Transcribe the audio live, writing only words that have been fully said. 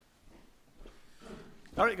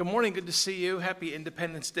All right, good morning. Good to see you. Happy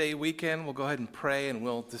Independence Day weekend. We'll go ahead and pray and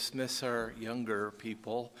we'll dismiss our younger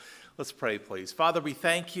people. Let's pray, please. Father, we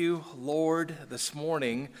thank you, Lord, this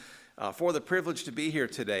morning for the privilege to be here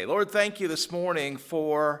today. Lord, thank you this morning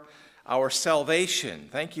for our salvation.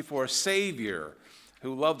 Thank you for a Savior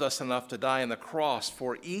who loved us enough to die on the cross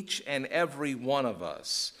for each and every one of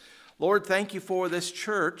us. Lord, thank you for this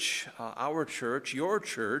church, our church, your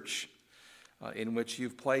church, in which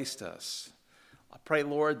you've placed us. I pray,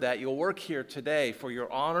 Lord, that you'll work here today for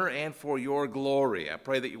your honor and for your glory. I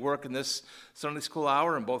pray that you work in this Sunday school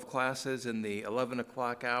hour in both classes, in the 11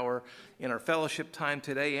 o'clock hour, in our fellowship time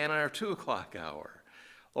today, and our 2 o'clock hour.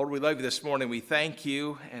 Lord, we love you this morning. We thank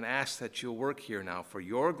you and ask that you'll work here now for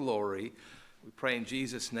your glory. We pray in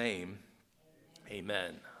Jesus' name.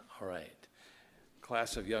 Amen. All right.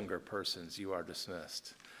 Class of younger persons, you are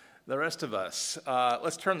dismissed. The rest of us,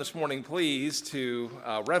 let's turn this morning, please, to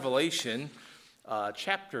Revelation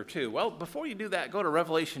chapter 2. Well, before you do that, go to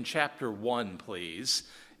Revelation chapter 1, please.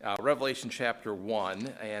 Revelation chapter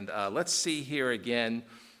 1. And let's see here again,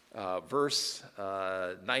 verse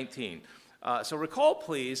 19. So recall,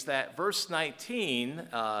 please, that verse 19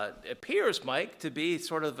 appears, Mike, to be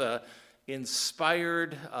sort of an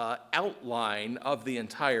inspired outline of the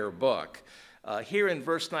entire book. Here in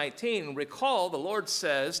verse 19, recall the Lord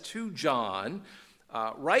says to John,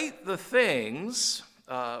 write the things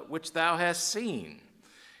which thou hast seen.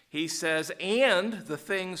 He says, and the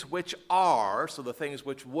things which are, so the things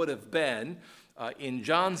which would have been in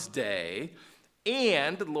John's day,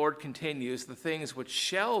 and the Lord continues, the things which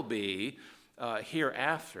shall be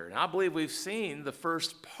hereafter. And I believe we've seen the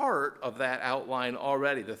first part of that outline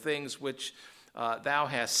already, the things which thou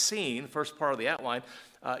hast seen, first part of the outline.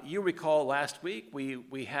 You recall last week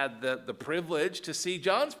we had the privilege to see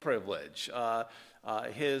John's privilege.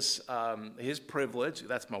 His privilege,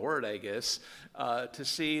 that's my word, I guess, to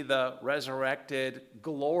see the resurrected,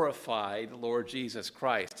 glorified Lord Jesus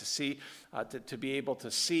Christ, to see, to be able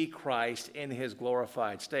to see Christ in his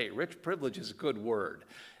glorified state. Rich privilege is a good word.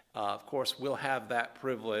 Of course, we'll have that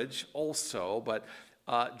privilege also, but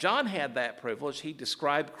John had that privilege. He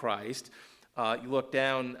described Christ. You look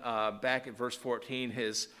down back at verse 14,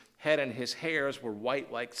 his head and his hairs were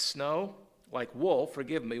white like snow, like wool,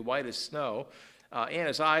 white as snow. And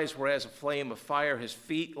his eyes were as a flame of fire, his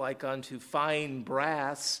feet like unto fine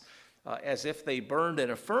brass, as if they burned in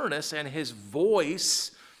a furnace, and his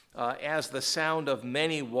voice as the sound of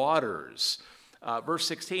many waters. Verse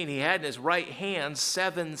 16, he had in his right hand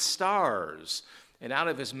 7 stars, and out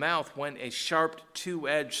of his mouth went a sharp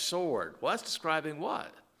two-edged sword. Well, that's describing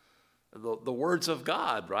what? The words of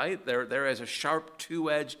God, right? There is a sharp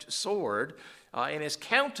two-edged sword, and his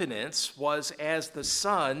countenance was as the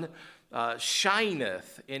sun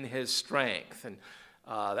shineth in his strength. And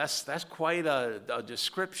that's quite a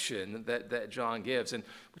description that John gives. And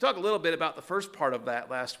we talked a little bit about the first part of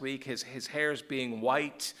that last week, his hairs being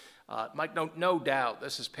white. Mike, no doubt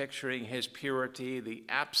this is picturing his purity, the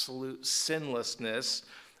absolute sinlessness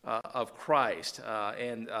of Christ,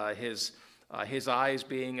 and his eyes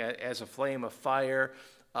being as a flame of fire.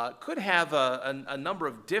 Could have a number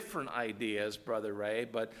of different ideas, Brother Ray,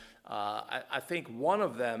 but I think one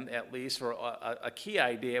of them, at least, or a key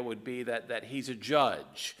idea would be that he's a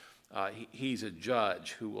judge. He's a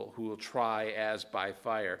judge who will try as by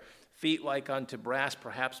fire. Feet like unto brass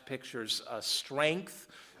perhaps pictures strength.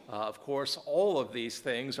 Of course, all of these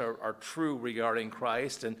things are true regarding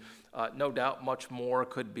Christ, and no doubt much more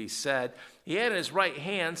could be said. He had in his right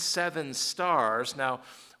hand 7 stars. Now,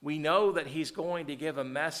 we know that he's going to give a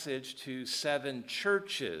message to 7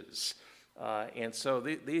 churches. And so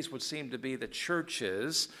these would seem to be the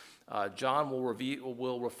churches. John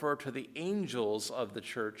will refer to the angels of the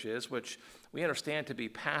churches, which we understand to be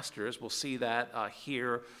pastors. We'll see that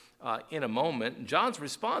here in a moment. John's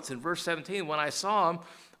response in verse 17, when I saw him,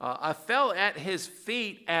 I fell at his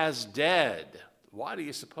feet as dead. Why do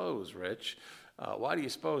you suppose, Rich? Why do you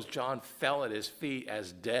suppose John fell at his feet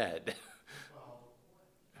as dead?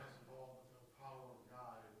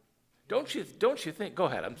 Don't you think? Go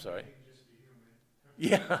ahead. I'm sorry.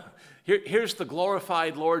 Yeah, here's the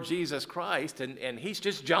glorified Lord Jesus Christ, and he's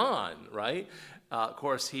just John, right? Of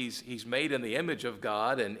course, he's made in the image of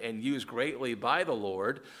God and used greatly by the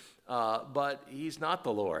Lord, but he's not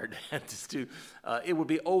the Lord. It would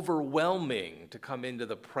be overwhelming to come into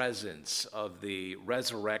the presence of the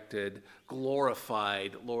resurrected,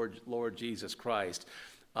 glorified Lord Jesus Christ.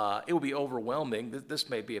 It would be overwhelming. This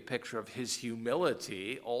may be a picture of his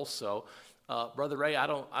humility also. Brother Ray, I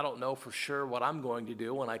don't know for sure what I'm going to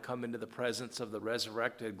do when I come into the presence of the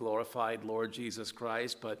resurrected, glorified Lord Jesus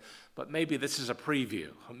Christ, but maybe this is a preview.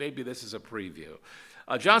 Maybe this is a preview.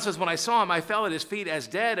 John says, when I saw him, I fell at his feet as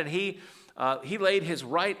dead, and he laid his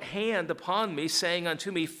right hand upon me, saying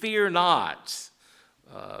unto me, fear not.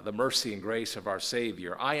 The mercy and grace of our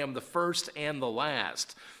Savior. I am the first and the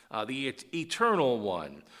last, the eternal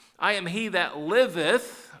one. I am he that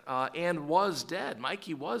liveth and was dead.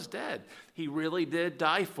 Mikey was dead. He really did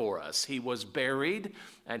die for us. He was buried,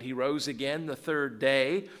 and he rose again the third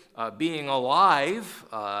day. Being alive,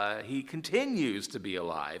 he continues to be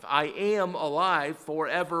alive. I am alive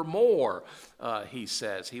forevermore, he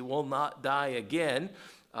says. He will not die again.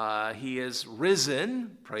 He is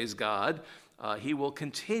risen, praise God. He will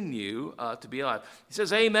continue to be alive. He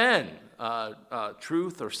says, amen,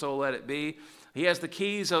 truth, or so let it be. He has the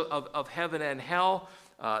keys of heaven and hell.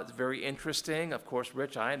 It's very interesting. Of course,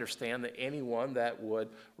 Rich, I understand that anyone that would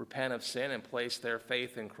repent of sin and place their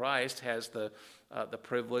faith in Christ has the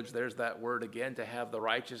privilege, there's that word again, to have the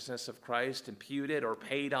righteousness of Christ imputed or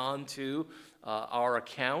paid on to our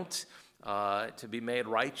account, to be made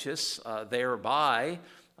righteous thereby.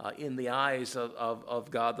 In the eyes of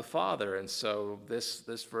God the Father. And so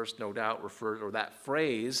this verse no doubt refers, or that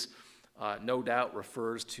phrase no doubt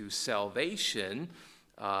refers to salvation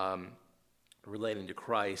relating to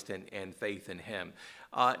Christ and faith in him.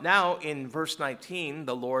 Now in verse 19,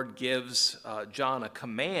 the Lord gives John a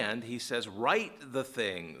command. He says, write the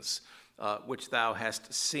things which thou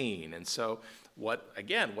hast seen. And so what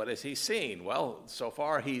has he seen? Well, so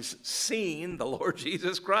far he's seen the Lord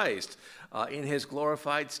Jesus Christ in his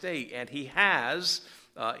glorified state, and he has,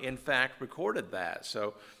 in fact, recorded that.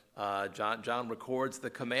 So John records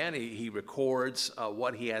the command. He records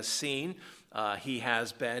what he has seen. He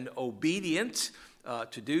has been obedient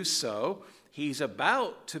to do so. He's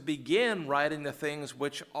about to begin writing the things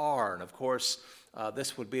which are. And, of course,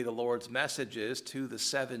 this would be the Lord's messages to the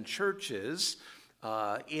 7 churches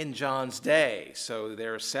in John's day. So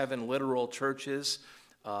there are 7 literal churches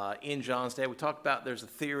in John's day. We talked about there's a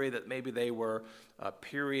theory that maybe they were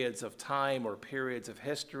periods of time or periods of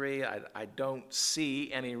history. I don't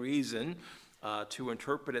see any reason to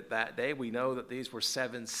interpret it that day. We know that these were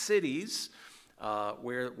 7 cities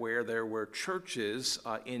where there were churches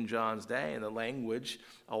in John's day, and the language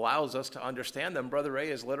allows us to understand them, Brother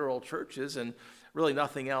Ray, as literal churches, and really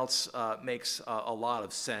nothing else makes a lot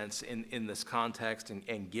of sense in this context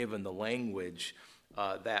and given the language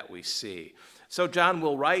that we see. So John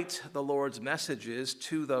will write the Lord's messages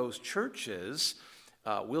to those churches.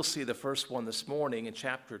 We'll see the first one this morning in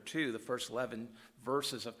chapter 2. The first 11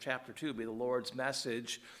 verses of chapter 2 will be the Lord's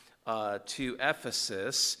message to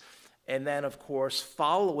Ephesus. And then, of course,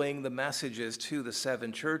 following the messages to the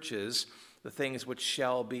 7 churches, the things which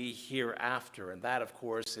shall be hereafter. And that, of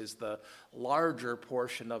course, is the larger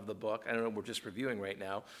portion of the book. I don't know, we're just reviewing right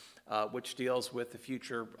now, which deals with the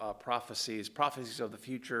future prophecies of the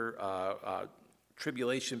future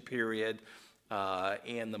tribulation period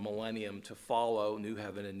and the millennium to follow, new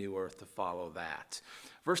heaven and new earth to follow that.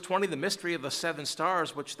 Verse 20, the mystery of the 7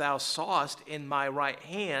 stars which thou sawest in my right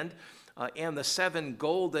hand, and the 7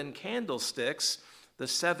 golden candlesticks. The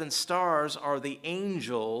 7 stars are the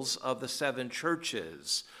angels of the 7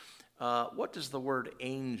 churches. What does the word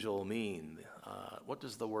angel mean? What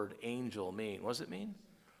does the word angel mean? What does it mean?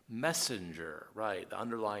 Messenger, right. The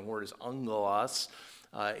underlying word is angelos.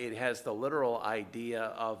 It has the literal idea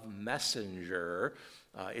of messenger.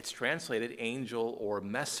 It's translated angel or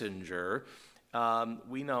messenger.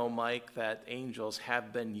 We know, Mike, that angels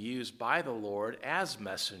have been used by the Lord as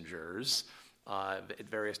messengers at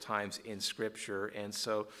various times in Scripture, and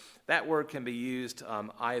so that word can be used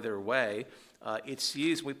either way. It's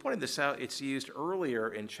used, we pointed this out, it's used earlier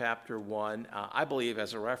in chapter 1, I believe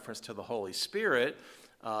as a reference to the Holy Spirit,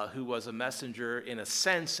 who was a messenger, in a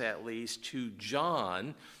sense at least, to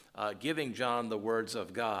John, giving John the words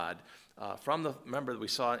of God. Remember that we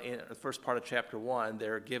saw in the first part of chapter 1,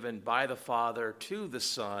 they're given by the Father to the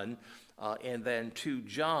Son, and then to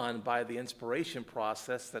John by the inspiration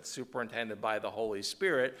process that's superintended by the Holy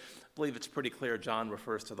Spirit. I believe it's pretty clear John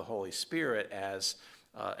refers to the Holy Spirit as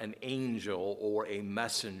an angel or a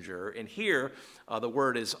messenger. And here, the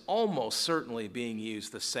word is almost certainly being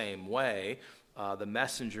used the same way, the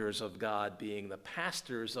messengers of God being the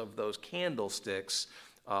pastors of those candlesticks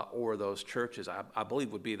or those churches, I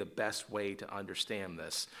believe would be the best way to understand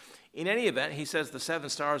this. In any event, he says the 7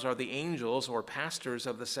 stars are the angels or pastors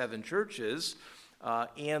of the 7 churches,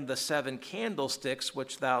 and the 7 candlesticks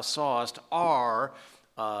which thou sawest are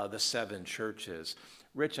the 7 churches.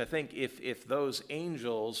 Rich, I think if those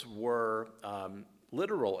angels were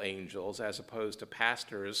literal angels as opposed to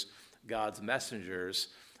pastors, God's messengers.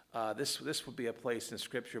 This would be a place in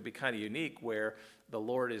Scripture, would be kind of unique, where the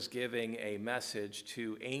Lord is giving a message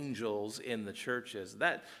to angels in the churches.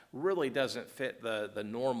 That really doesn't fit the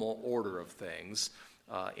normal order of things.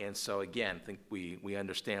 And so again, I think we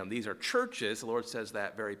understand these are churches. The Lord says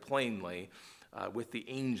that very plainly, with the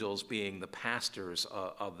angels being the pastors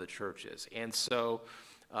of the churches. And so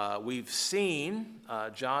we've seen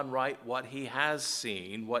John write what he has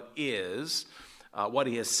seen, what he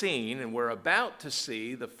has seen, and we're about to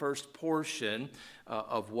see the first portion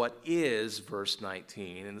of what is verse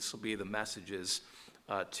 19, and this will be the messages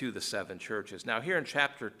to the seven churches. Now here in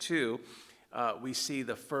chapter 2, we see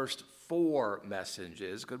the first 4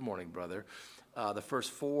 messages. Good morning, brother. The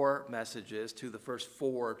first 4 messages to the first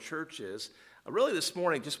 4 churches. Really this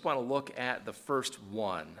morning, just want to look at the first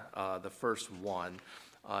one.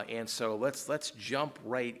 And so let's jump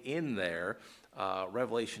right in there.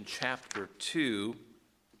 Revelation chapter 2,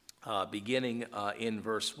 beginning in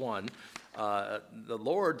verse 1. The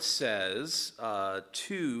Lord says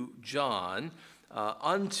to John,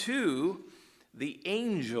 unto the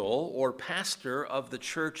angel or pastor of the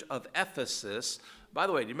church of Ephesus. By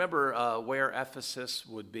the way, do you remember where Ephesus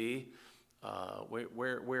would be?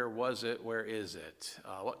 Where was it? Where is it?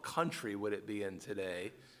 What country would it be in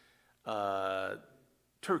today?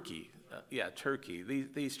 Turkey. Turkey.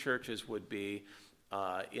 These churches would be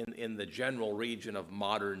in the general region of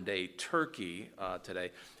modern day Turkey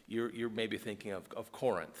today. You're maybe thinking of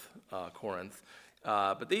Corinth.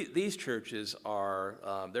 But these churches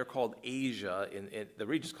are, they're called Asia, the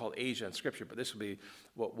region's called Asia in Scripture, but this would be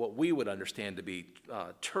what we would understand to be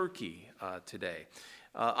Turkey today.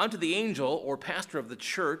 Unto the angel or pastor of the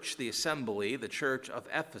church, the assembly, the church of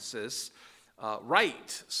Ephesus,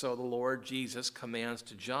 write. So the Lord Jesus commands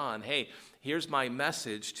to John, hey, here's my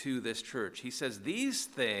message to this church. He says, these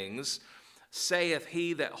things saith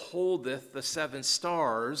he that holdeth the 7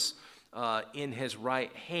 stars in his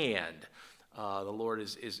right hand. The Lord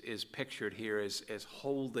is pictured here as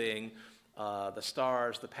holding the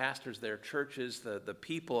stars, the pastors, their churches, the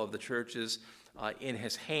people of the churches in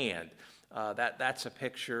his hand. That's a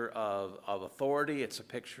picture of authority. It's a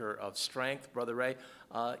picture of strength, Brother Ray.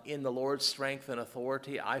 In the Lord's strength and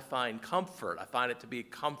authority, I find comfort. I find it to be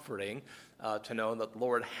comforting to know that the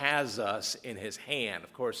Lord has us in his hand.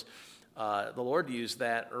 Of course, the Lord used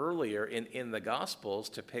that earlier in the Gospels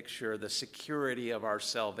to picture the security of our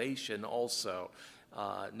salvation also.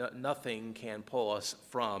 Nothing can pull us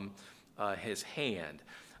from his hand.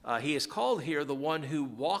 He is called here the one who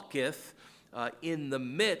walketh in the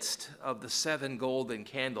midst of the 7 golden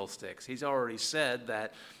candlesticks. He's already said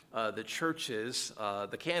that the churches,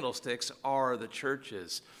 the candlesticks are the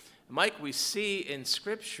churches. Mike, we see in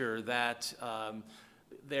Scripture that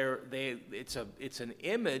it's an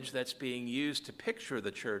image that's being used to picture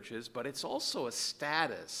the churches, but it's also a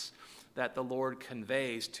status that the Lord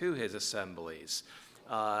conveys to his assemblies.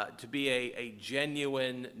 To be a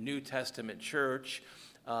genuine New Testament church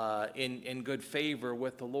in good favor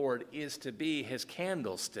with the Lord is to be his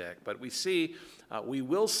candlestick. But we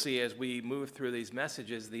will see as we move through these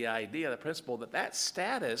messages the idea, the principle that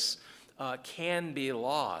status can be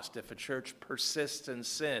lost if a church persists in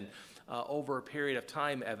sin. Over a period of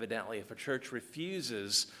time, evidently, if a church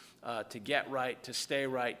refuses to get right, to stay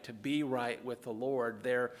right, to be right with the Lord,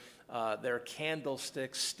 their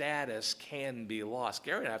candlestick status can be lost.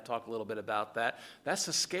 Gary and I have talked a little bit about that. That's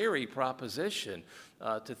a scary proposition,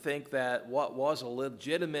 to think that what was a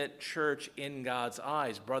legitimate church in God's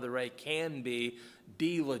eyes, Brother Ray, can be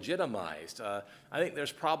delegitimized. I think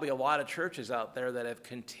there's probably a lot of churches out there that have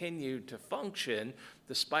continued to function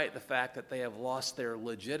despite the fact that they have lost their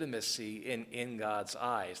legitimacy in God's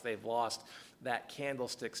eyes. They've lost that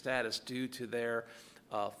candlestick status due to their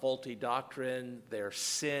faulty doctrine, their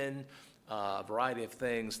sin, a variety of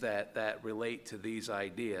things that relate to these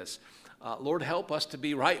ideas. Lord, help us to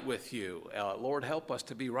be right with you. Lord, help us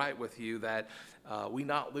to be right with you, that we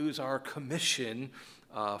not lose our commission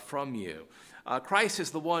from you. Christ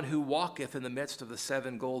is the one who walketh in the midst of the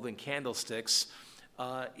 7 golden candlesticks.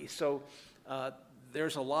 So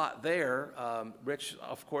there's a lot there. Rich,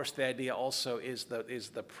 of course, the idea also is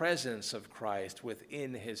the presence of Christ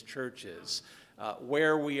within his churches.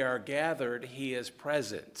 Where we are gathered, he is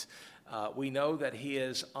present. We know that he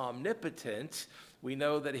is omnipotent, We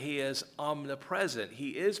know that he is omnipresent. He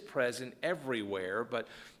is present everywhere, but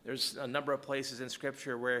there's a number of places in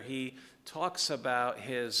Scripture where he talks about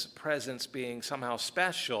his presence being somehow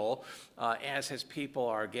special as his people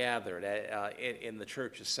are gathered in the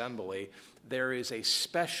church assembly. There is a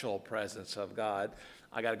special presence of God.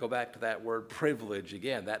 I got to go back to that word privilege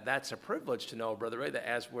again. That's a privilege to know, Brother Ray, that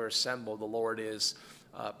as we're assembled, the Lord is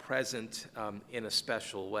present in a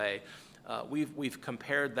special way. We've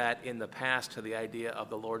compared that in the past to the idea of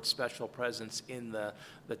the Lord's special presence in the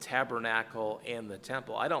tabernacle and the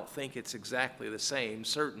temple. I don't think it's exactly the same,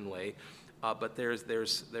 certainly, but there's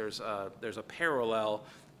a parallel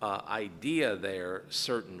idea there,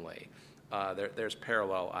 certainly. There's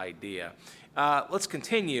parallel idea. Let's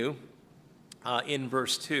continue. In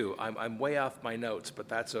verse 2, I'm way off my notes, but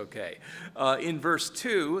that's okay. In verse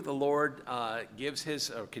 2, the Lord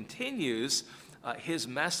continues his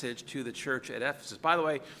message to the church at Ephesus. By the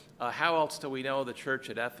way, how else do we know the church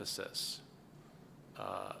at Ephesus?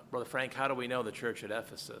 Brother Frank, how do we know the church at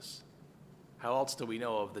Ephesus? How else do we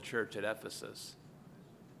know of the church at Ephesus?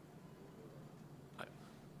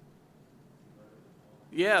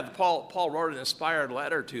 Yeah, Paul wrote an inspired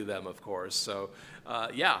letter to them, of course. So,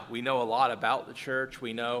 we know a lot about the church.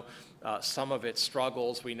 We know some of its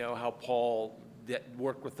struggles. We know how Paul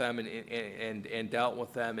worked with them and dealt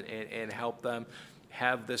with them and helped them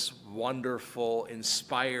have this wonderful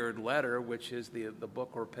inspired letter, which is the book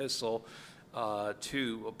or epistle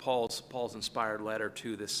to Paul's inspired letter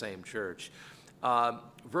to this same church.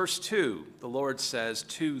 Verse 2, the Lord says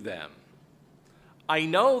to them, I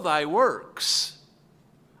know thy works.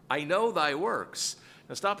 I know thy works.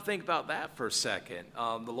 Now stop and think about that for a second.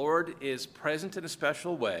 The Lord is present in a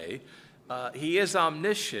special way. He is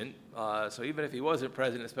omniscient, so even if he wasn't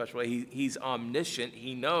present in a special way, he's omniscient.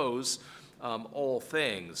 He knows all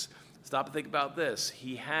things. Stop and think about this.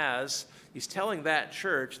 He's telling that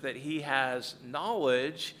church that he has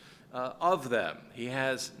knowledge of them. He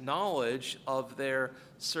has knowledge of their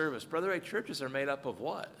service. Brother Ray, churches are made up of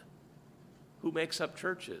what? Who makes up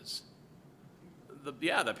churches?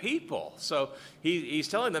 The people. So he's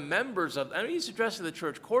telling the members he's addressing the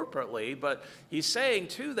church corporately, but he's saying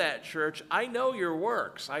to that church, I know your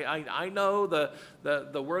works. I know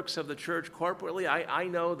the works of the church corporately. I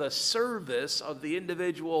know the service of the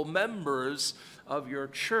individual members of your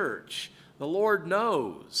church. The Lord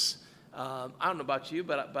knows. I don't know about you,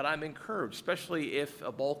 but I'm encouraged, especially if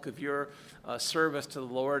a bulk of your service to the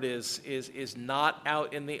Lord is not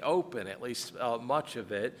out in the open, at least much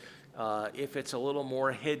of it. If it's a little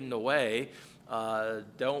more hidden away,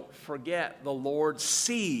 don't forget the Lord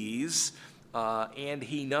sees and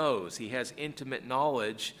he knows. He has intimate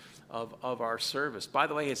knowledge of our service. By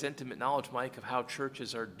the way, he has intimate knowledge, Mike, of how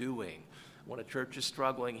churches are doing. When a church is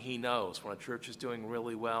struggling, he knows. When a church is doing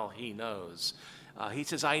really well, he knows. He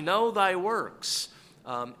says, I know thy works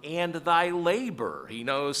and thy labor. He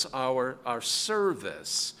knows our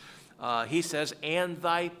service. He says, and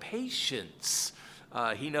thy patience.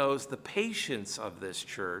 He knows the patience of this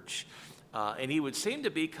church, and he would seem to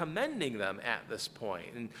be commending them at this point.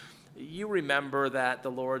 And you remember that the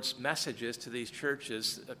Lord's messages to these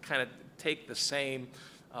churches kind of take the same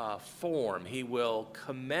form. He will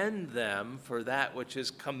commend them for that which is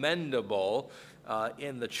commendable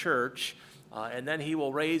in the church, and then he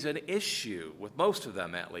will raise an issue, with most of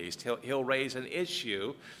them at least. He'll raise an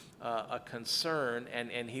issue, a concern,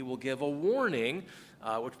 and he will give a warning,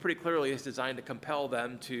 which pretty clearly is designed to compel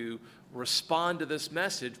them to respond to this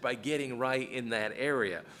message by getting right in that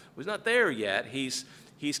area. He's not there yet. He's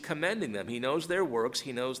commending them. He knows their works.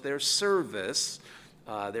 He knows their service.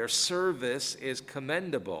 Their service is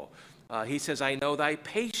commendable. He says, I know thy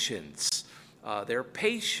patience. Their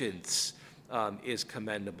patience is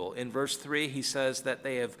commendable. In verse 3, he says that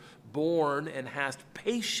they have borne and hast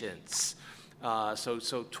patience.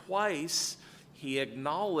 So twice he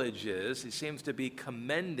acknowledges, he seems to be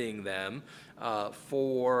commending them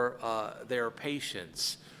for their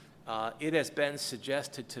patience. It has been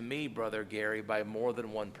suggested to me, Brother Gary, by more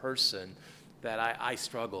than one person that I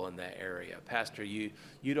struggle in that area. Pastor, you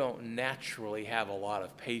don't naturally have a lot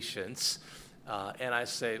of patience. And I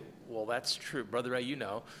say, well, that's true. Brother Ray, you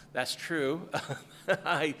know, that's true.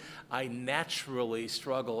 I naturally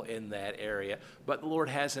struggle in that area. But the Lord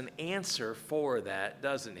has an answer for that,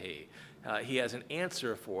 doesn't he? He has an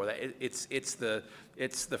answer for that. It's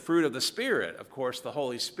the fruit of the Spirit, of course, the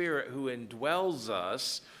Holy Spirit who indwells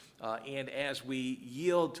us. And as we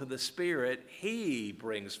yield to the Spirit, he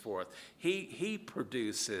brings forth. He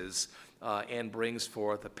produces and brings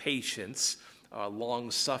forth a patience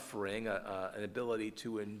long-suffering, an ability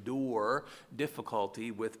to endure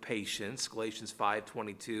difficulty with patience. Galatians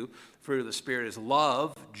 5:22, fruit of the Spirit is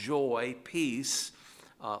love, joy, peace,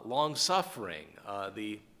 long-suffering,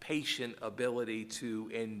 the patient ability to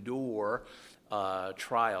endure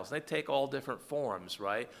trials. They take all different forms,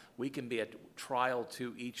 right? We can be a trial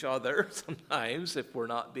to each other sometimes if we're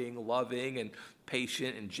not being loving and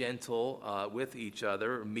patient and gentle with each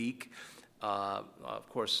other, meek. Of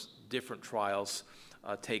course, different trials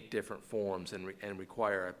take different forms and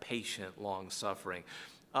require a patient, long-suffering.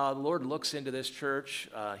 The Lord looks into this church.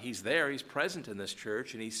 He's there. He's present in this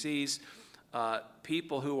church, and he sees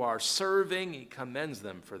people who are serving. He commends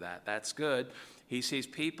them for that. That's good. He sees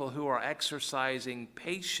people who are exercising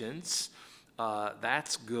patience.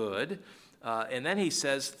 That's good. And then he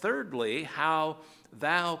says, thirdly, how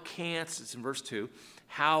thou canst, it's in verse 2,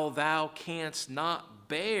 how thou canst not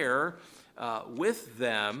bear with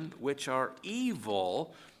them which are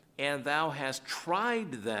evil, and thou hast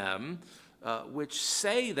tried them which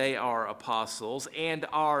say they are apostles and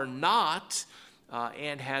are not,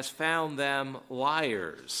 and has found them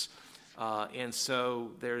liars. And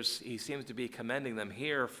so he seems to be commending them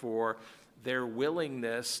here for their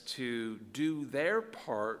willingness to do their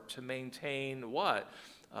part to maintain what?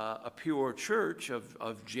 A pure church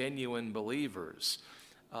of genuine believers.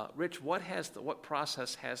 Rich, what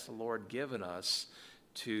process has the Lord given us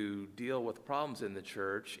to deal with problems in the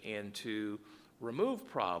church and to remove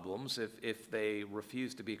problems if they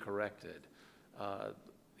refuse to be corrected?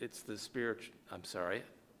 It's the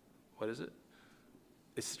what is it?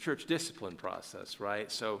 It's the church discipline process,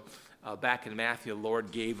 right? So back in Matthew, the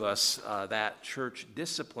Lord gave us that church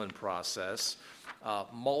discipline process,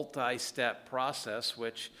 multi-step process,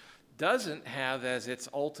 which doesn't have as its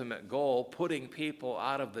ultimate goal putting people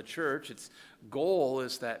out of the church. Its goal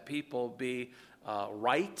is that people be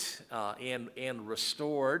right and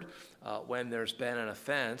restored when there's been an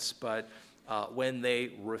offense, but when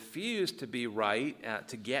they refuse to be right,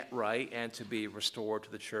 to get right, and to be restored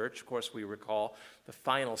to the church. Of course, we recall the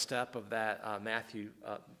final step of that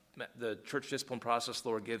the church discipline process the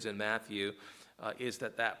Lord gives in Matthew is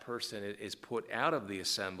that person is put out of the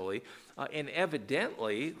assembly. And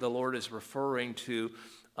evidently, the Lord is referring to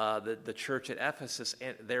the church at Ephesus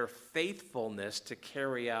and their faithfulness to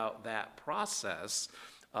carry out that process,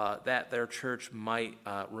 that their church might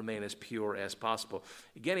remain as pure as possible.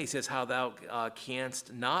 Again, he says, how thou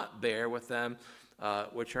canst not bear with them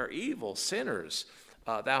which are evil, sinners.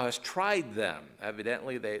 Thou hast tried them.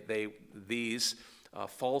 Evidently, these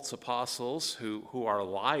false apostles who are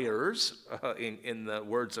liars in the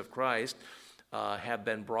words of Christ have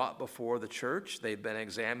been brought before the church. They've been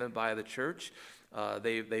examined by the church.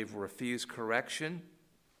 They've refused correction.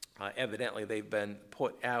 Evidently, they've been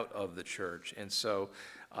put out of the church. And so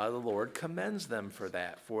the Lord commends them for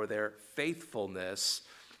that, for their faithfulness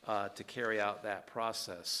to carry out that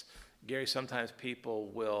process. Gary, sometimes people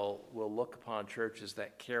will look upon churches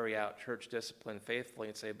that carry out church discipline faithfully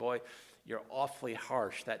and say, boy, you're awfully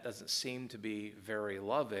harsh. That doesn't seem to be very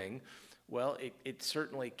loving. Well, it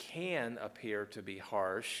certainly can appear to be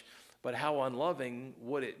harsh, but how unloving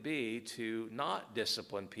would it be to not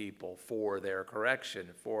discipline people for their correction,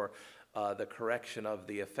 for the correction of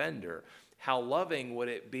the offender? How loving would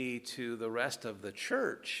it be to the rest of the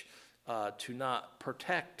church to not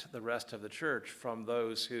protect the rest of the church from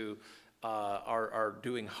those who are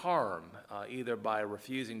doing harm, either by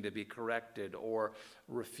refusing to be corrected or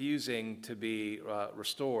refusing to be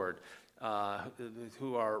restored,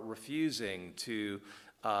 who are refusing to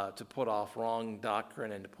put off wrong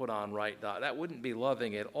doctrine and to put on right doctrine. That wouldn't be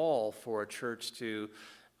loving at all for a church to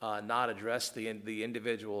not address the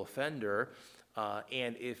individual offender,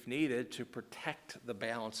 and if needed, to protect the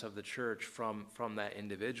balance of the church from that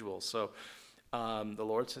individual. So the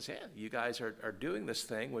Lord says, yeah, you guys are doing this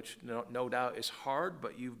thing, which no doubt is hard,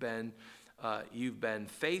 but you've been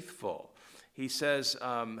faithful. He says,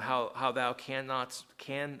 how thou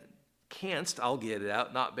canst, I'll get it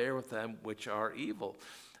out, not bear with them which are evil.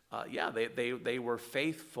 They were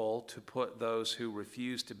faithful to put those who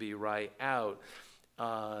refuse to be right out.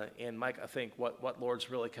 And Mike, I think what Lord's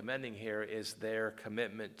really commending here is their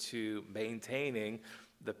commitment to maintaining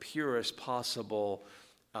the purest possible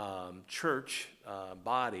church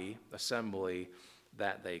body assembly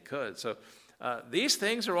that they could. So these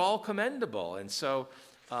things are all commendable. And so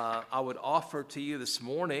I would offer to you this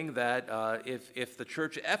morning that if the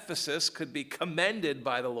church at Ephesus could be commended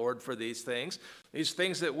by the Lord for these things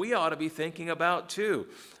that we ought to be thinking about too.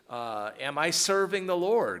 Am I serving the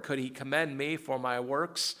Lord? Could he commend me for my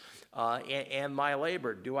works and my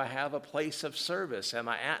labor? Do I have a place of service? Am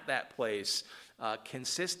I at that place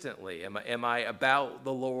consistently? Am I about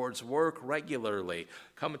the Lord's work regularly?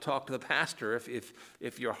 Come and talk to the pastor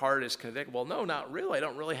if your heart is convicted. Well, no, not really. I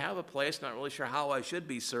don't really have a place. Not really sure how I should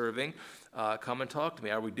be serving. Come and talk to me.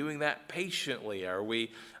 Are we doing that patiently? Are we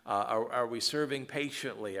serving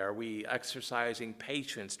patiently? Are we exercising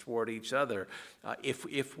patience toward each other?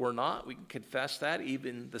 If we're not, we can confess that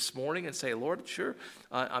even this morning and say, Lord, sure,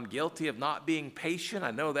 I'm guilty of not being patient.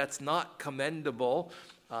 I know that's not commendable.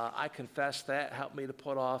 I confess that. Help me to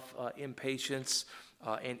put off impatience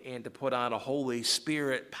and to put on a Holy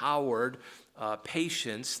Spirit-powered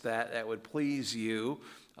patience that would please you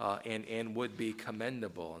and would be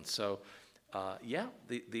commendable. And so,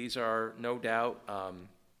 these are no doubt,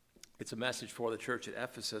 it's a message for the church at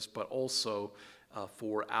Ephesus, but also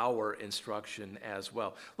for our instruction as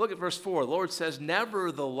well. Look at verse 4. The Lord says,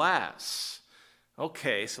 nevertheless.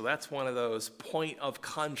 Okay, so that's one of those point of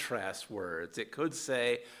contrast words. It could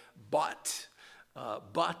say, but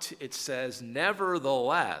it says,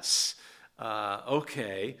 nevertheless.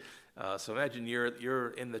 So imagine you're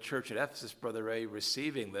in the church at Ephesus, Brother Ray,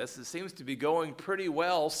 receiving this. It seems to be going pretty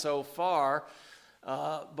well so far,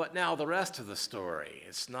 but now the rest of the story,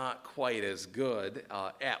 it's not quite as good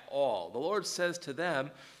at all. The Lord says to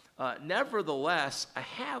them, nevertheless, I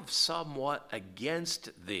have somewhat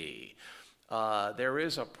against thee. There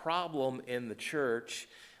is a problem in the church,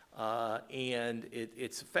 and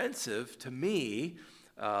it's offensive to me,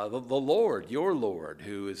 the Lord, your Lord,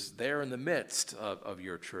 who is there in the midst of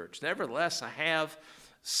your church. Nevertheless, I have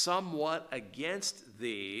somewhat against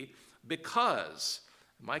thee because,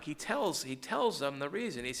 Mike, he tells them the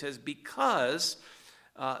reason. He says, because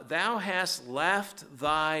thou hast left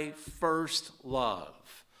thy first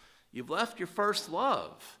love. You've left your first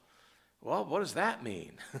love. Well, what does that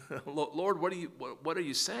mean? Lord, what are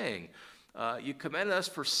you saying? You commended us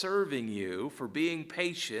for serving you, for being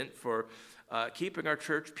patient, for keeping our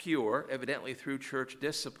church pure, evidently through church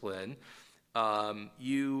discipline.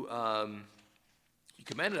 You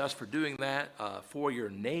commended us for doing that for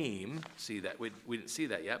your name. See that? We didn't see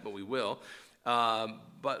that yet, but we will.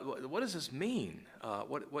 But what does this mean?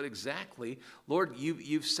 What exactly? Lord,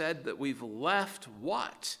 you've said that we've left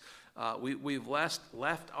what? We've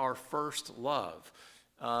left our first love.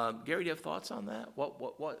 Gary, do you have thoughts on that?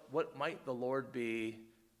 What might the Lord be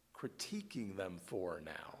critiquing them for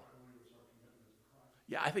now?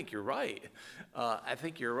 Yeah, I think you're right.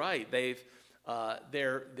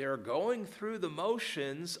 They're going through the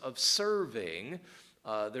motions of serving.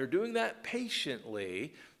 They're doing that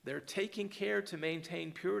patiently. They're taking care to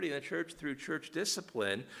maintain purity in the church through church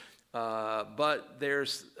discipline. But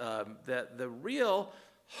there's the real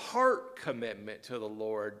heart commitment to the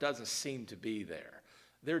Lord doesn't seem to be there.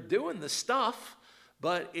 They're doing the stuff,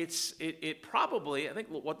 but it probably, I think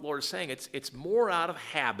what the Lord is saying, it's more out of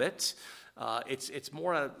habit. It's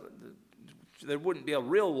more out of, there wouldn't be a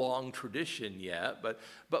real long tradition yet,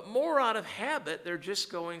 but more out of habit. They're just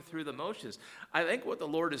going through the motions. I think what the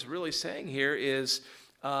Lord is really saying here is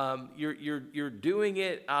you're doing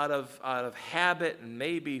it out of habit and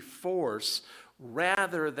maybe force,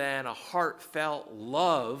 rather than a heartfelt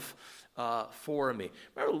love for me.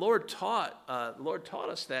 Remember, the Lord taught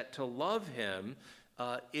us that to love Him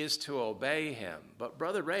is to obey Him. But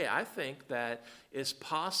Brother Ray, I think that it's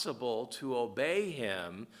possible to obey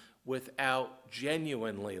Him without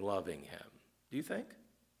genuinely loving Him. Do you think?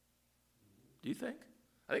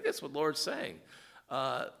 I think that's what the Lord's saying.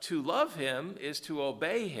 To love Him is to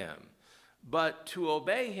obey Him. But to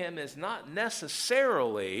obey Him is not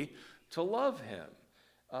necessarily to love Him.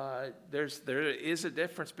 There is a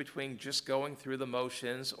difference between just going through the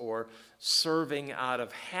motions or serving out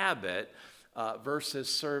of habit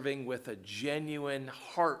versus serving with a genuine,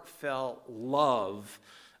 heartfelt love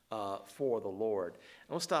for the Lord. And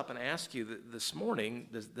we'll stop and ask you this morning,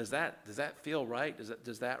 does that feel right?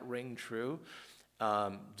 Does that ring true?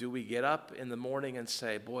 Do we get up in the morning and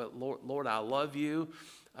say, boy, Lord, I love you.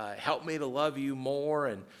 Help me to love you more,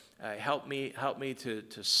 and help me to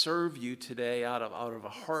serve you today out of a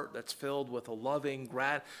heart that's filled with a loving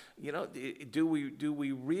do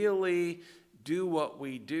we really do what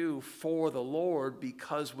we do for the Lord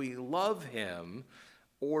because we love Him,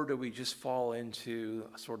 or do we just fall into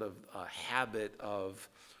a sort of a habit of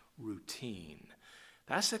routine?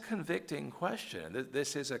 That's a convicting question.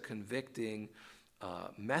 This is a convicting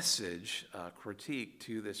message, critique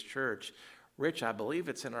to this church. Rich, I believe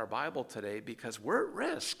it's in our Bible today because we're at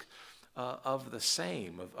risk of the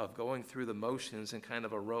same, of going through the motions in kind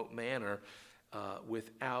of a rote manner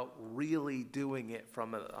without really doing it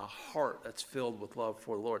from a heart that's filled with love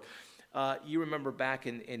for the Lord. You remember back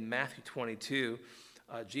in Matthew 22,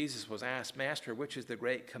 Jesus was asked, Master, which is the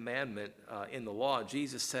great commandment in the law?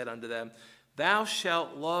 Jesus said unto them, Thou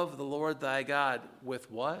shalt love the Lord thy God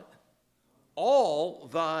with what? All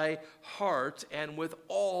thy heart, and with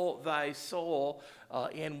all thy soul,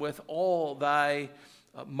 and with all thy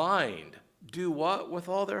mind. Do what with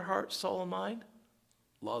all their heart, soul, and mind?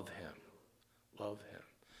 Love him. Love him.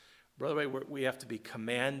 Brother, we have to be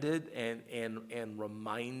commanded and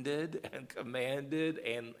reminded and commanded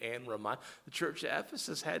and reminded. The church at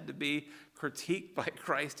Ephesus had to be critiqued by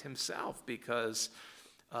Christ himself because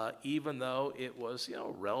even though it was,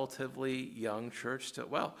 relatively young church,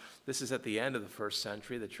 this is at the end of the first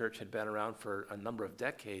century. The church had been around for a number of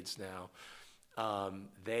decades now.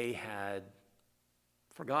 They had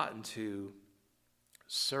forgotten to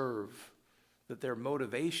serve, that their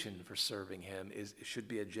motivation for serving him should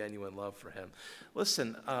be a genuine love for him.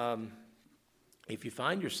 Listen, if you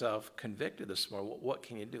find yourself convicted this morning, what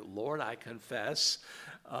can you do? Lord, I confess.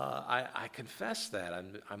 I confess that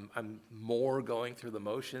I'm more going through the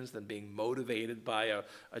motions than being motivated by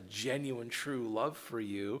a genuine, true love for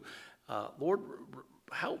you. Lord,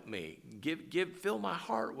 help me. Fill my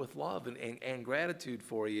heart with love and gratitude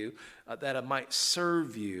for you, that I might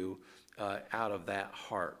serve out of that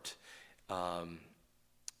heart.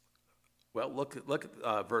 Look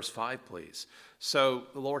at verse 5, please. So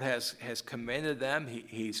the Lord has commended them.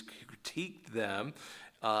 He's critiqued them.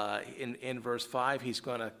 In verse 5, he's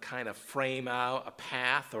going to kind of frame out a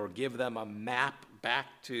path or give them a map back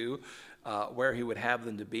to where he would have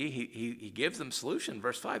them to be. He gives them solution.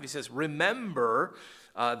 Verse 5, he says, Remember,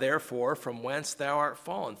 therefore, from whence thou art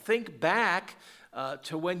fallen. Think back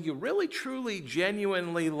to when you really, truly,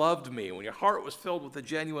 genuinely loved me, when your heart was filled with a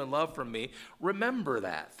genuine love for me. Remember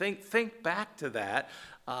that. Think back to that.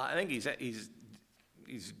 I think he's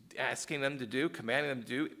asking them to do, commanding them to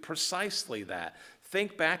do precisely that.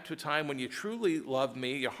 Think back to a time when you truly loved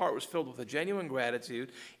me, your heart was filled with a genuine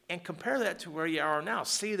gratitude, and compare that to where you are now.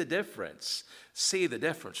 See the difference. See the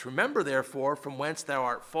difference. Remember, therefore, from whence thou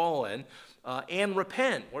art fallen, and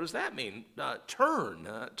repent. What does that mean?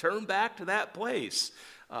 Turn back to that place.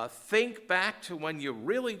 Think back to when you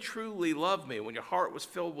really, truly loved me, when your heart was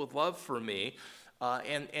filled with love for me,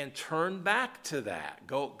 and turn back to that.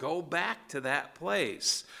 Go back to that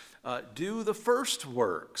place. Do the first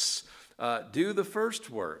works. Do the first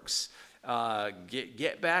works.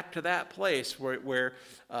 Get back to that place where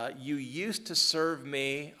you used to serve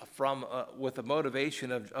me with a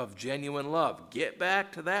motivation of genuine love. Get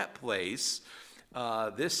back to that place.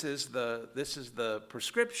 This is the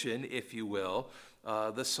prescription, if you will,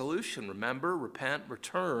 the solution. Remember, repent,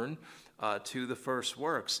 return to the first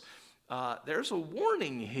works. There's a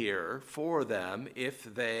warning here for them if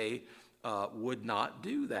they would not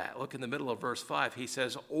do that. Look in the middle of verse 5. He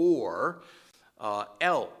says, or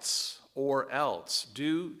else.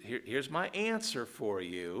 Here's my answer for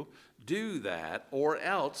you. Do that, or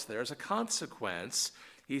else there's a consequence.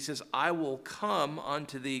 He says, I will come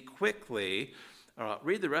unto thee quickly.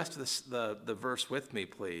 Read the rest of the verse with me,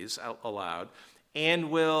 please, out aloud.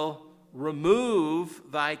 And will remove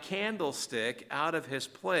thy candlestick out of his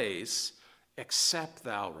place, except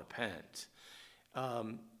thou repent.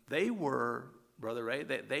 They were, Brother Ray,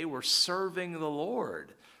 they were serving the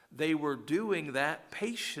Lord. They were doing that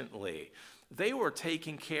patiently. They were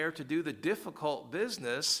taking care to do the difficult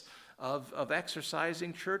business of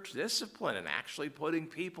exercising church discipline and actually putting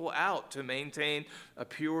people out to maintain a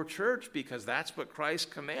pure church, because that's what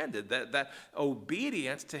Christ commanded. That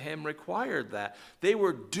obedience to him required that. They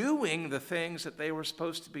were doing the things that they were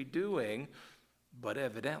supposed to be doing, but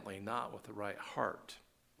evidently not with the right heart.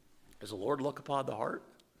 Does the Lord look upon the heart?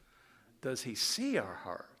 Does he see our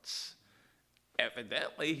hearts?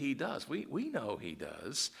 Evidently, he does. We know he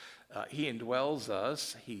does. He indwells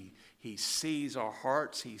us. He sees our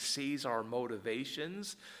hearts. He sees our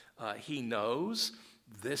motivations. He knows.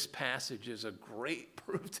 This passage is a great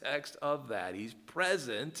proof text of that. He's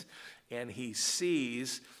present, and he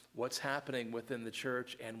sees what's happening within the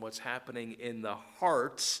church and what's happening in the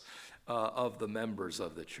hearts of the members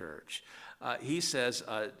of the church. He says,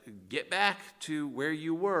 get back to where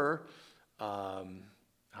you were. How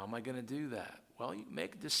am I going to do that? Well, you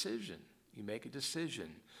make a decision. You make a decision.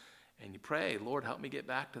 And you pray, Lord, help me get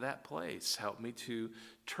back to that place. Help me to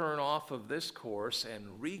turn off of this course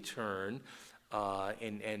and return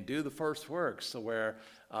and do the first works. So where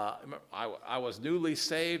I was newly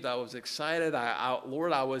saved, I was excited.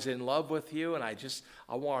 Lord, I was in love with you, and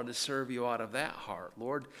I wanted to serve you out of that heart.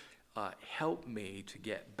 Lord, help me to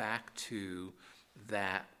get back to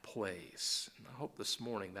that place. And I hope this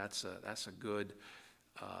morning that's a good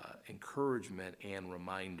encouragement and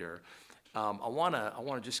reminder. I want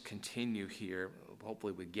to just continue here.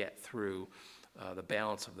 hopefully we get through the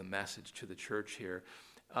balance of the message to the church here.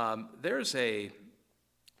 There's a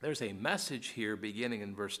message here beginning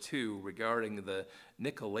in verse 2 regarding the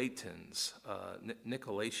Nicolaitans.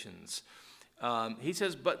 He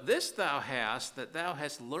says, "But this thou hast, that thou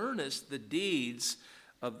hast learnest the deeds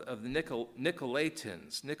of the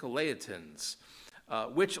Nicolaitans,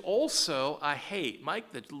 which also I hate."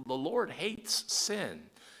 Mike, the Lord hates sin.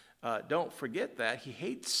 Don't forget that. He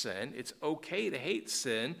hates sin. It's okay to hate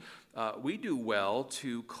sin. We do well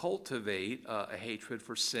to cultivate a hatred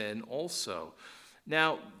for sin also.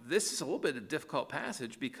 Now, this is a little bit of a difficult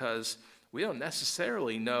passage because we don't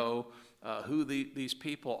necessarily know who these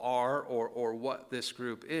people are or what this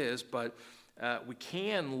group is, but we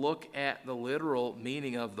can look at the literal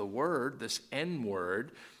meaning of the word, this N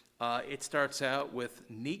word. It starts out with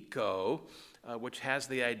Nico, which has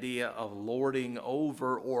the idea of lording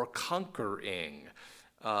over or conquering.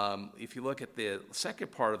 If you look at the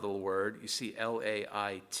second part of the word, you see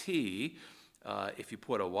L-A-I-T. If you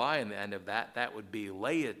put a Y in the end of that, that would be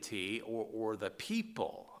laity or the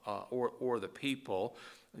people, or the people.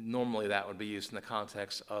 Normally that would be used in the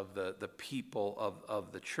context of the people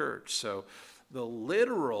of the church. So the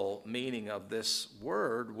literal meaning of this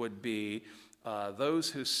word would be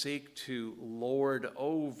those who seek to lord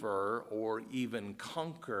over or even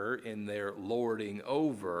conquer in their lording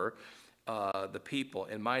over the people.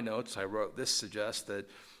 In my notes, I wrote, this suggests that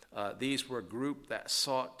these were a group that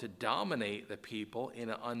sought to dominate the people in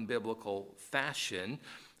an unbiblical fashion.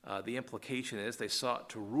 The implication is they sought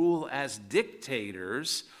to rule as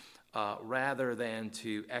dictators rather than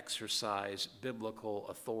to exercise biblical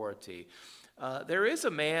authority. There is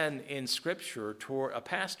a man in Scripture, a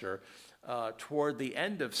pastor, toward the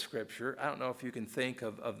end of Scripture. I don't know if you can think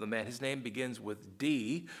of the man. His name begins with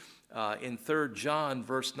D. In 3 John,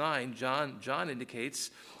 verse 9, John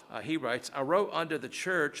indicates, he writes, "I wrote unto the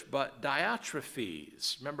church, but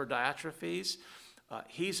Diotrephes." Remember Diotrephes?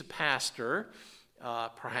 He's a pastor,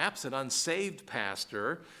 perhaps an unsaved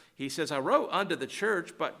pastor. He says, "I wrote unto the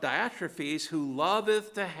church, but Diotrephes, who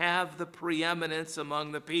loveth to have the preeminence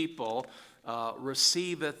among the people,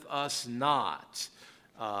 receiveth us not."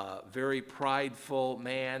 Very prideful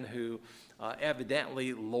man who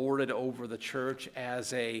evidently lorded over the church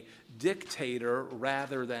as a dictator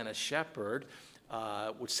rather than a shepherd,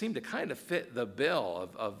 which seemed to kind of fit the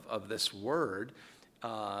bill of this word.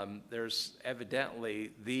 There's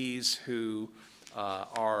evidently these who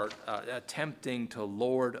are attempting to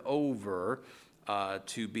lord over,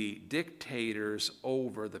 to be dictators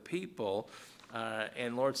over the people.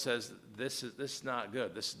 And Lord says, this is not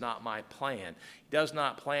good. This is not my plan. He does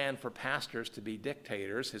not plan for pastors to be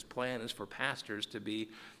dictators. His plan is for pastors to be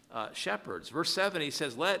shepherds. Verse 7, he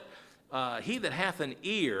says, "Let he that hath an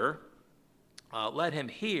ear, let him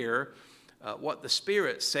hear what the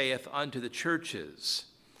Spirit saith unto the churches."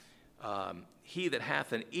 He that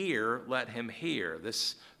hath an ear, let him hear.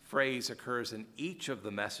 This phrase occurs in each of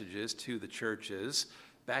the messages to the churches.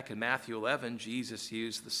 Back in Matthew 11, Jesus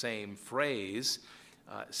used the same phrase.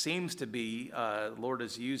 Seems to be, Lord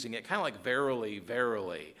is using it kind of like verily,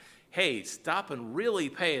 verily. Hey, stop and really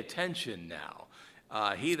pay attention now.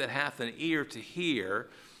 He that hath an ear to hear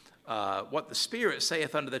what the Spirit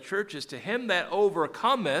saith unto the churches, to him that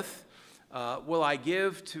overcometh will I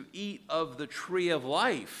give to eat of the tree of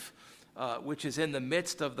life, which is in the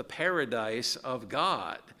midst of the paradise of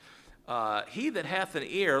God. He that hath an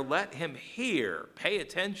ear, let him hear, pay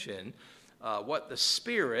attention, what the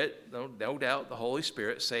Spirit, no doubt the Holy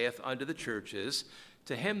Spirit, saith unto the churches.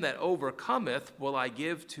 To him that overcometh will I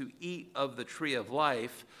give to eat of the tree of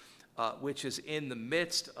life, which is in the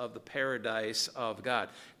midst of the paradise of God.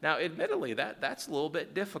 Now, admittedly, that's a little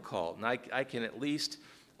bit difficult, and I can at least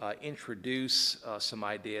introduce some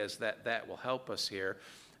ideas that will help us here.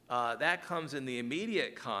 That comes in the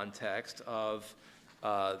immediate context of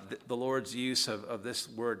the Lord's use of this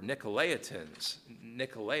word Nicolaitans.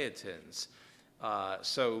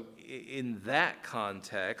 So in that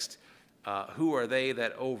context, who are they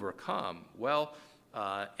that overcome? Well,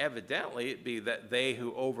 evidently it'd be that they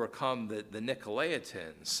who overcome the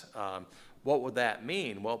Nicolaitans. What would that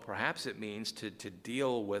mean? Well, perhaps it means to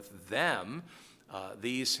deal with them,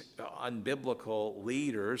 these unbiblical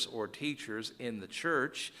leaders or teachers in the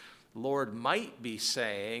church. Lord might be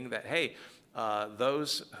saying that, hey,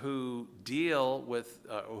 those who deal with,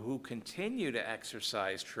 or who continue to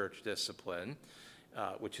exercise church discipline,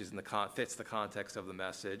 which is fits the context of the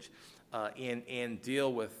message, and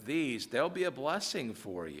deal with these, there'll be a blessing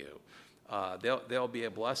for you. There'll be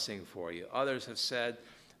a blessing for you. Others have said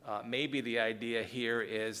maybe the idea here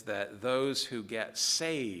is that those who get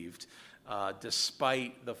saved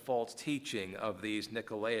despite the false teaching of these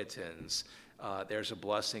Nicolaitans, there's a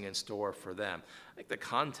blessing in store for them. I think the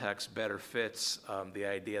context better fits the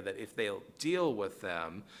idea that if they'll deal with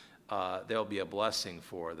them, there'll be a blessing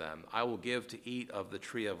for them. I will give to eat of the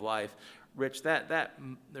tree of life. Rich, that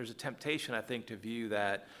there's a temptation, I think, to view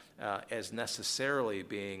that as necessarily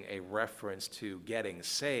being a reference to getting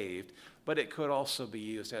saved, but it could also be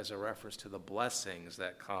used as a reference to the blessings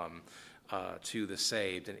that come to the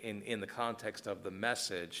saved, and in the context of the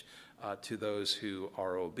message to those who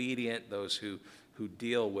are obedient, those who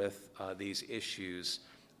deal with these issues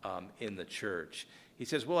in the church. He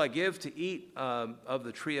says, will I give to eat of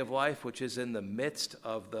the tree of life, which is in the midst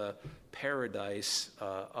of the paradise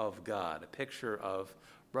of God? A picture of,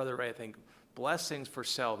 Brother Ray, I think, blessings for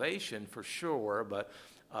salvation for sure, but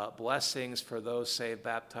blessings for those saved,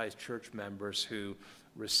 baptized church members who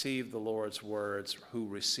receive the Lord's words, who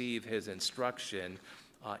receive his instruction,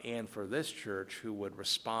 and for this church who would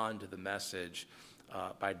respond to the message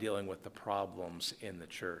by dealing with the problems in the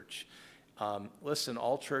church. Listen,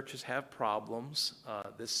 all churches have problems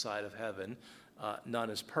this side of heaven. None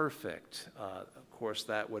is perfect. Of course,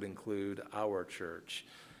 that would include our church.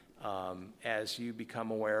 As you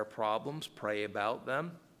become aware of problems, pray about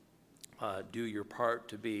them. Do your part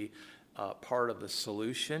to be part of the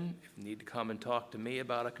solution. If you need to come and talk to me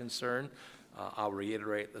about a concern, I'll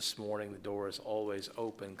reiterate this morning, the door is always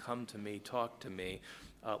open. Come to me, talk to me.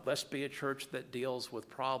 Let's be a church that deals with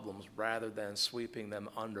problems rather than sweeping them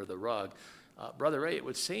under the rug. Brother Ray, it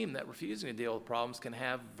would seem that refusing to deal with problems can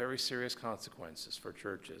have very serious consequences for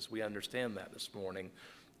churches. We understand that this morning.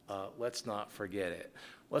 Let's not forget it.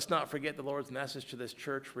 Let's not forget the Lord's message to this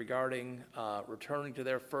church regarding returning to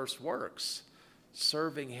their first works,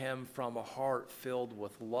 serving him from a heart filled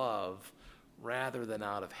with love rather than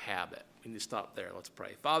out of habit. We need to stop there. Let's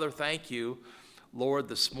pray. Father, thank you, Lord,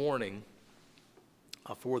 this morning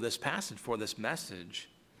for this passage, for this message.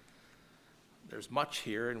 There's much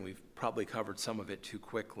here, and we've probably covered some of it too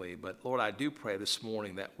quickly. But, Lord, I do pray this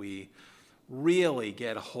morning that we really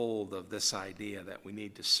get a hold of this idea that we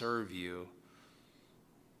need to serve you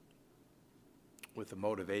with the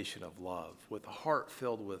motivation of love, with a heart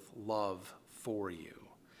filled with love for you.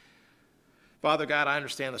 Father God, I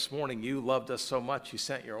understand this morning you loved us so much you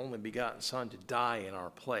sent your only begotten Son to die in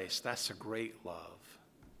our place. That's a great love.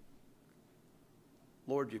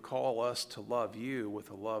 Lord, you call us to love you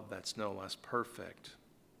with a love that's no less perfect.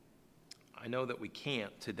 I know that we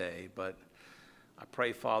can't today, but I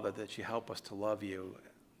pray, Father, that you help us to love you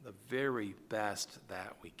the very best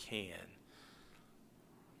that we can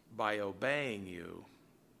by obeying you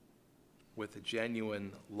with a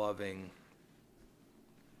genuine, loving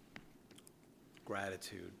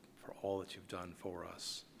gratitude for all that you've done for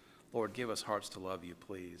us. Lord, give us hearts to love you,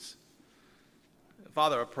 please.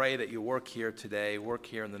 Father, I pray that you work here today, work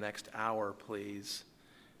here in the next hour, please.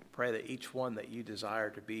 Pray that each one that you desire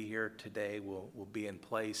to be here today will be in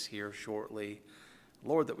place here shortly.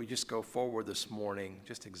 Lord, that we just go forward this morning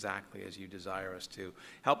just exactly as you desire us to.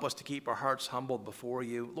 Help us to keep our hearts humbled before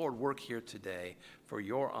you. Lord, work here today for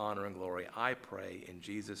your honor and glory. I pray in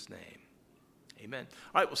Jesus' name. Amen.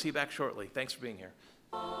 All right, we'll see you back shortly. Thanks for being here.